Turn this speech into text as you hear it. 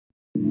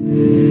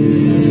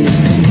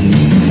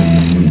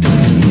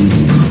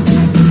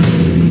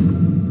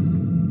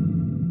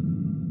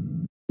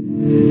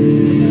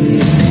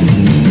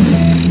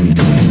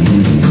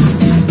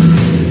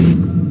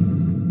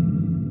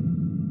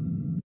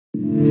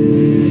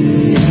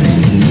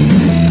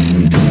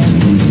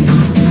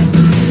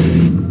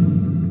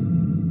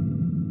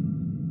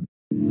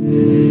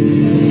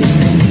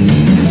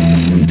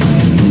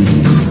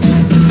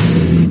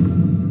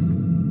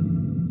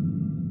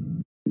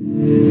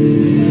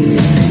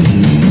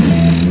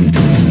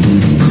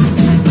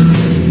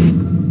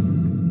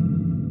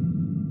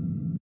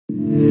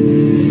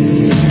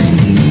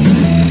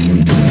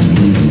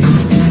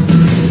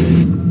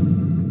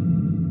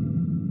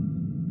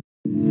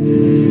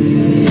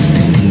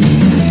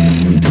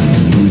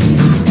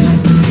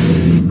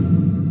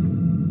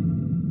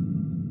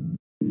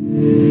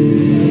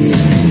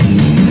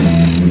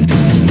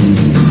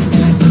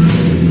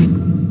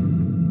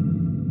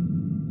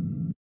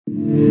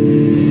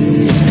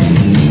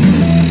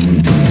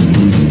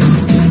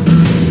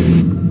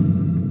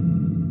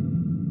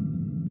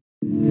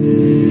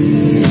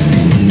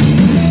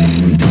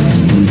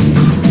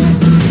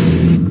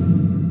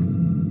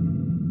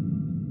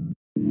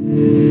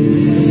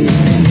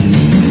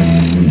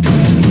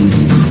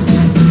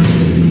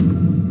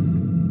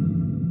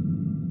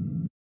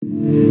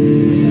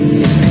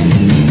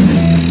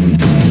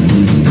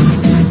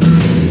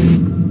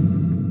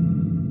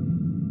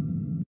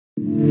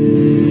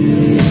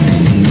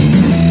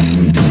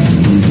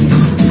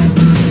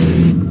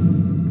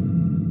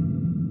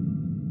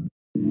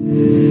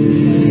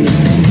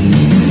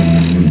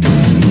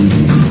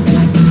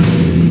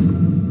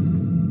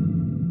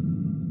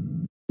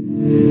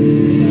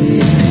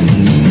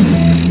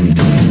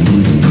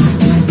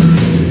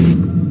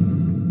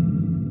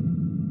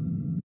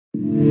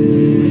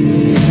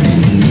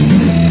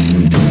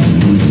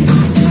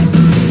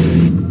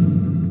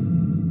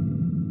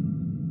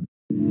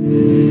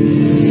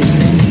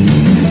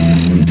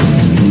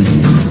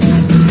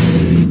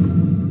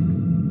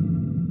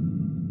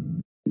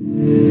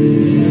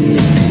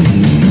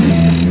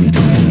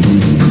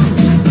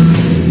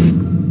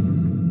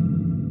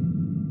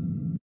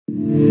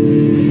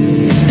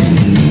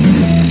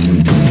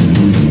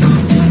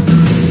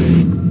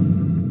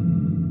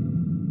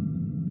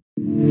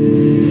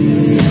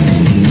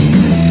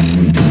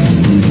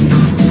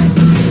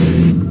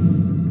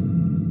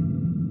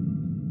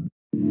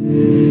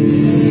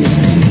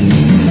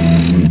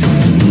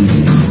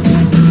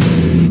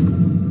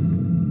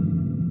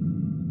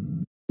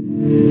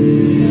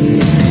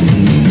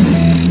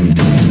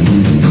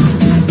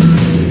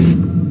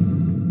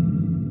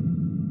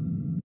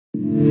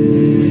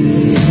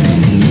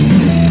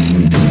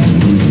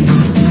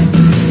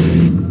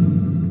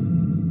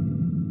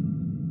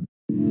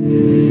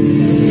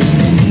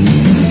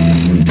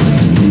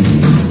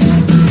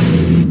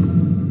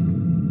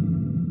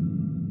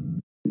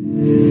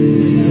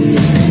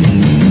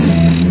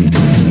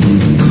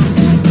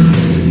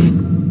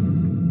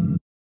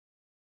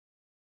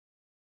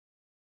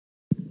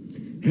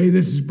Hey,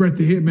 this is Brett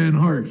the Hitman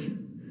Hart,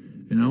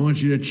 and I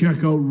want you to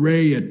check out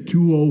Ray at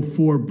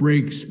 204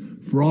 Breaks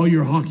for all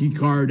your hockey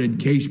card and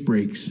case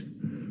breaks.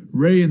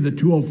 Ray and the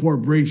 204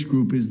 Breaks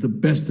group is the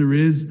best there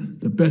is,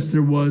 the best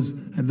there was,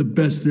 and the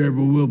best there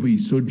ever will be,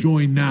 so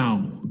join now.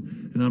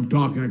 And I'm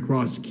talking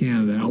across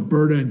Canada,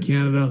 Alberta and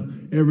Canada.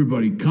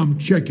 Everybody, come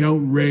check out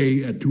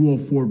Ray at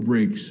 204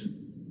 Breaks.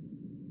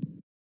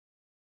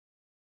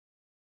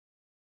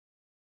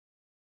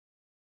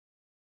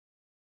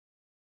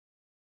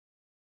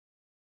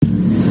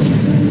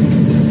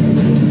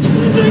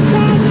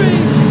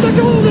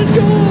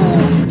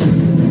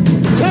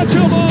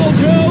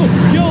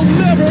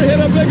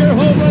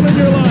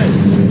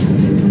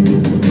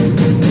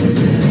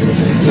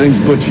 Thanks,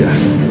 Butcher.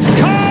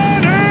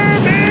 Connor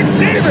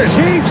McDavid!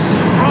 Chiefs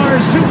are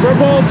Super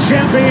Bowl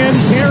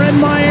champions here in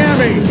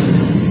Miami.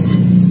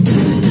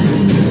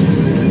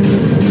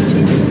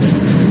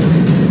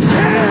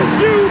 Can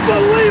you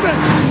believe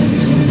it?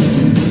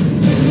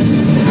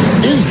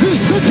 Is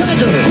this the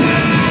dagger?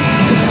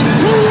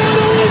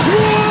 Toronto is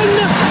won!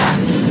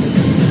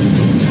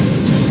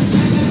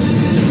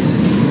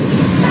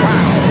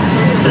 Wow.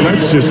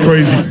 That's just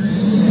crazy.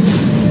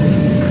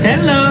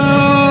 Hello!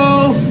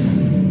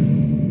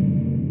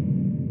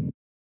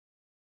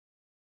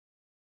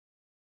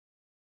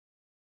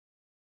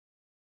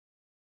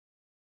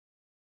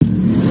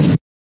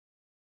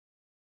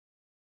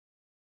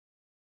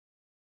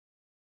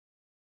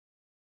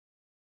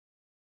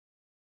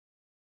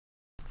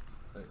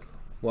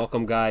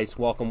 Welcome, guys.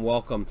 Welcome.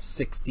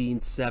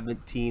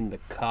 16-17, the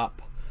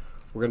Cup.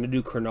 We're going to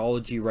do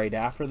chronology right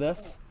after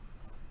this.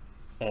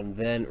 And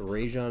then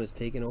Rajon is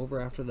taking over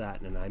after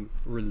that, and I'm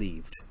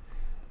relieved.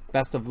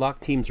 Best of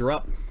luck. Teams are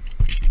up.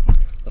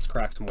 Let's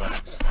crack some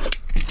wax.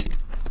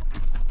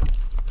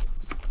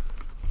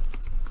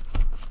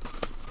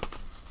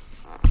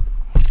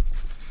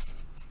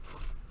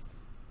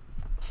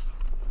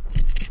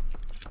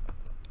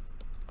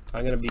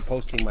 I'm going to be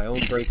posting my own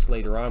breaks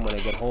later on when I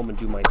get home and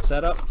do my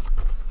setup.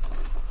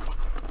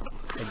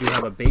 do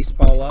have a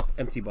baseball up,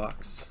 empty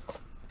box.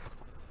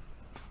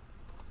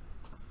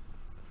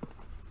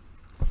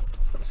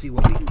 Let's see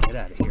what we can get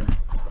out of here.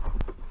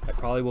 I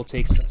probably will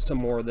take some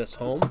more of this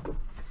home.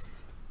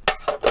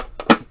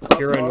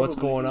 Kieran, what's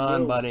going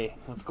on, buddy?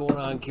 What's going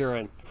on,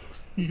 Kieran?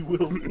 He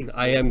will.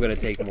 I am going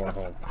to take more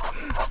home.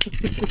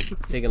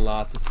 Taking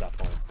lots of stuff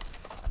home.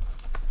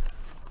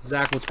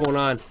 Zach, what's going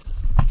on?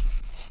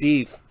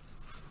 Steve,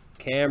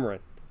 Cameron,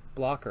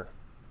 Blocker.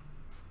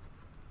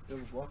 You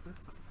have a blocker?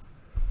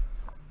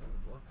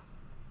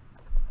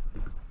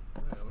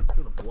 Yeah, let's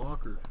get a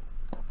blocker.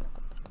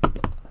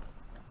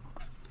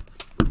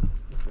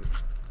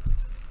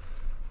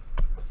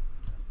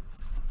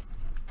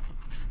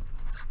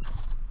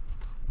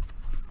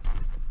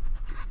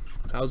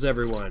 How's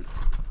everyone?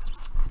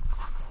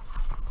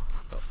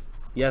 Oh.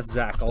 Yes,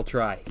 Zach, I'll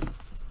try.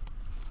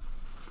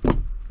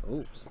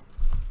 Oops.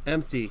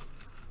 Empty.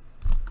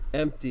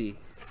 Empty.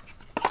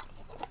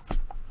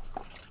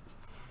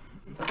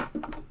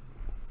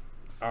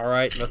 All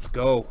right, let's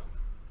go.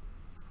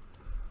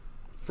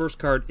 First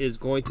card is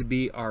going to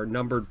be our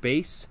numbered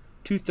base.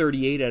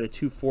 238 out of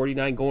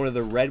 249 going to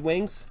the Red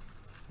Wings.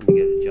 Let me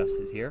get it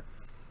adjusted here.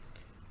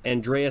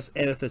 Andreas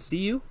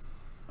Anastasiou.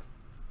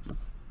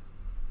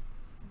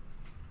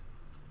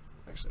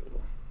 Actually,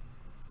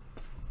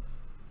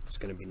 it's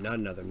going to be not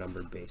another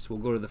numbered base. We'll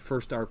go to the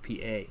first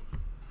RPA.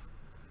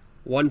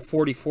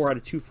 144 out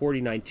of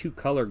 249, two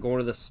color, going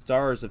to the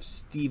Stars of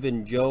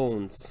Stephen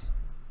Jones.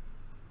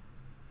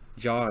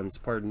 Johns,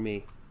 pardon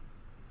me.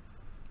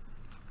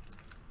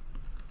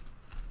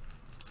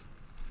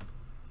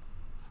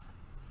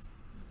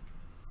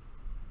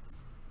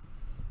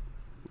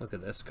 Look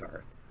at this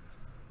card.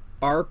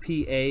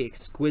 RPA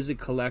Exquisite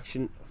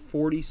Collection,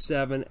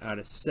 47 out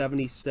of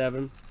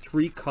 77,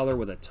 three color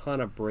with a ton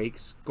of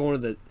breaks. Going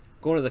to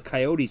the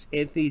Coyotes,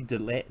 Anthony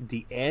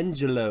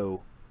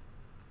D'Angelo.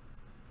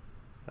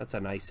 That's a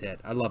nice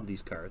hit. I love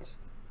these cards.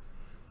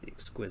 The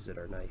Exquisite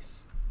are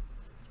nice.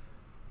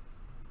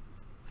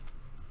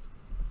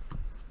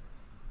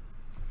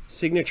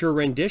 Signature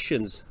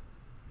renditions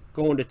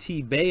going to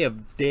T-Bay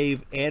of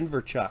Dave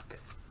Anverchuk.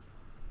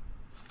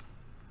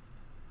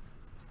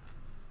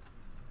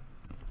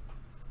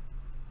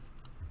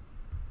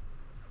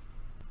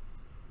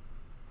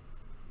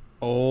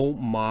 Oh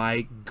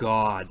my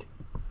God.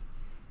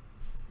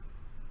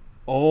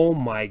 Oh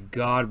my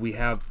God, we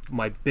have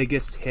my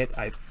biggest hit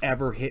I've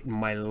ever hit in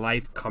my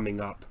life coming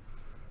up.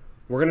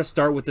 We're going to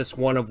start with this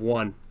 1 of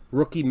 1.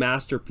 Rookie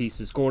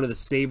masterpieces going to the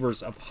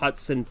Sabres of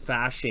Hudson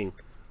Fasching.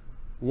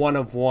 1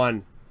 of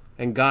 1.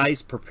 And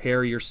guys,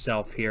 prepare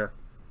yourself here.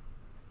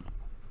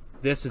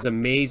 This is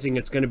amazing.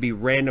 It's going to be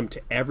random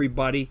to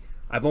everybody.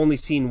 I've only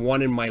seen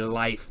one in my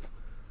life.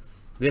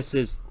 This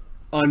is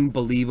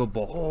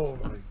unbelievable. Oh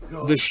my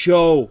God. The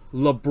show,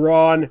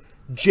 LeBron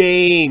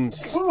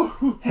James.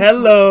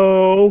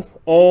 Hello.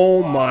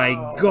 Oh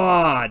my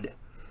God.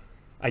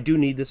 I do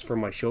need this for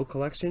my show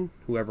collection.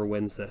 Whoever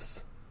wins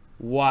this.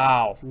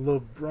 Wow.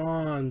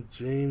 LeBron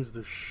James,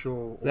 the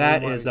show.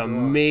 That is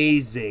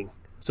amazing.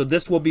 So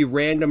this will be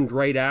randomed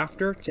right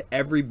after to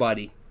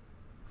everybody.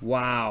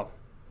 Wow.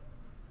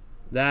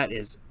 That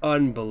is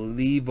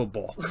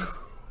unbelievable.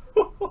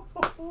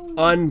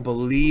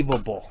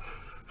 Unbelievable.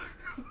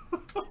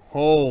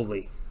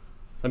 Holy.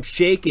 I'm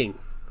shaking.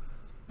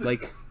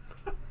 Like,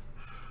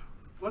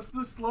 what's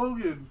the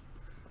slogan?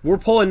 we're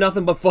pulling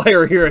nothing but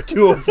fire here at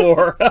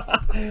 204.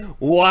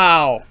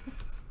 Wow.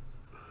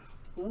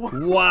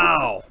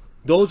 Wow.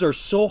 Those are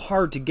so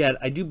hard to get.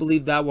 I do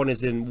believe that one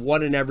is in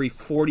one in every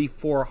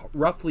 44,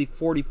 roughly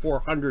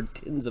 4,400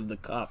 tins of the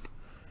cup.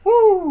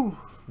 Woo!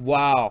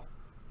 Wow.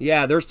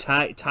 Yeah, there's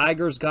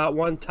Tiger's got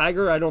one.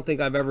 Tiger, I don't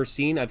think I've ever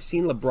seen. I've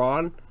seen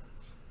LeBron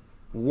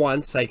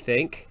once, I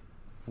think.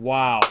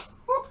 Wow.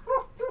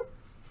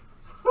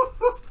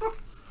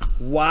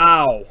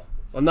 Wow.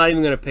 I'm not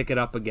even going to pick it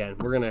up again.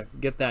 We're going to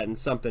get that in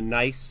something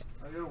nice.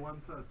 I got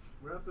one touch.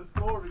 We're at the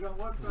store. We got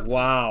one touch.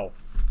 Wow.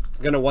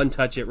 I'm going to one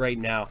touch it right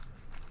now.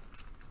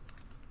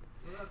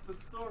 We're at the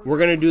store. We're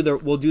going to do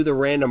we'll do the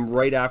random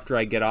right after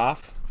I get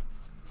off.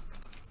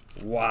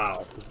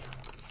 Wow.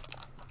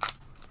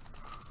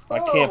 I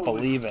can't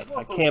believe it.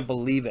 I can't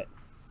believe it.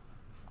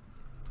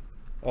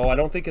 Oh, I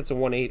don't think it's a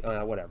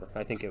 180. Whatever.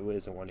 I think it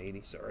is a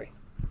 180. Sorry.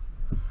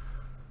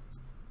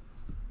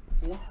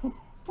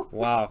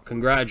 Wow.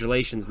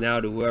 Congratulations now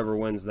to whoever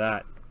wins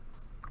that.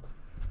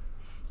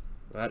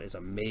 That is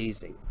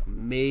amazing.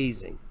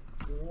 Amazing.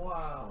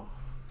 Wow.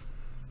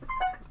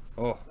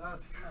 Oh.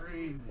 That's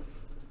crazy.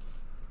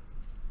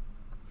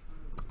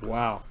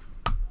 Wow.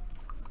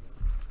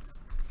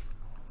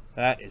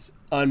 That is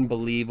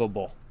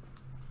unbelievable.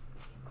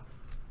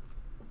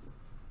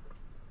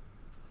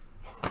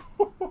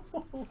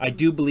 I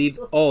do believe,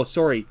 oh,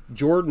 sorry,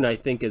 Jordan, I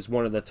think, is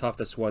one of the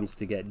toughest ones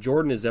to get.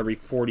 Jordan is every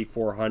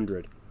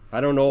 4,400.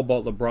 I don't know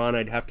about LeBron.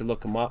 I'd have to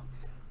look him up.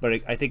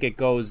 But I think it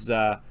goes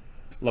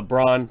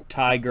LeBron,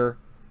 Tiger,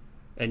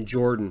 and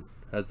Jordan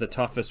as the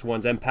toughest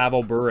ones. And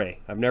Pavel Bure.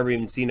 I've never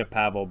even seen a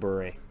Pavel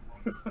Bure.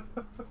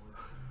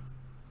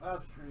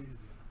 That's crazy.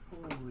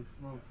 Holy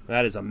smokes.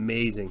 That is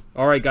amazing.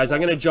 All right, guys, I'm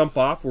going to jump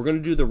off. We're going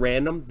to do the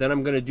random. Then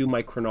I'm going to do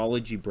my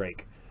chronology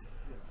break.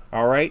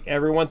 All right,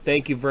 everyone,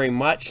 thank you very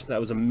much. That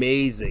was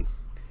amazing.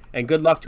 And good luck to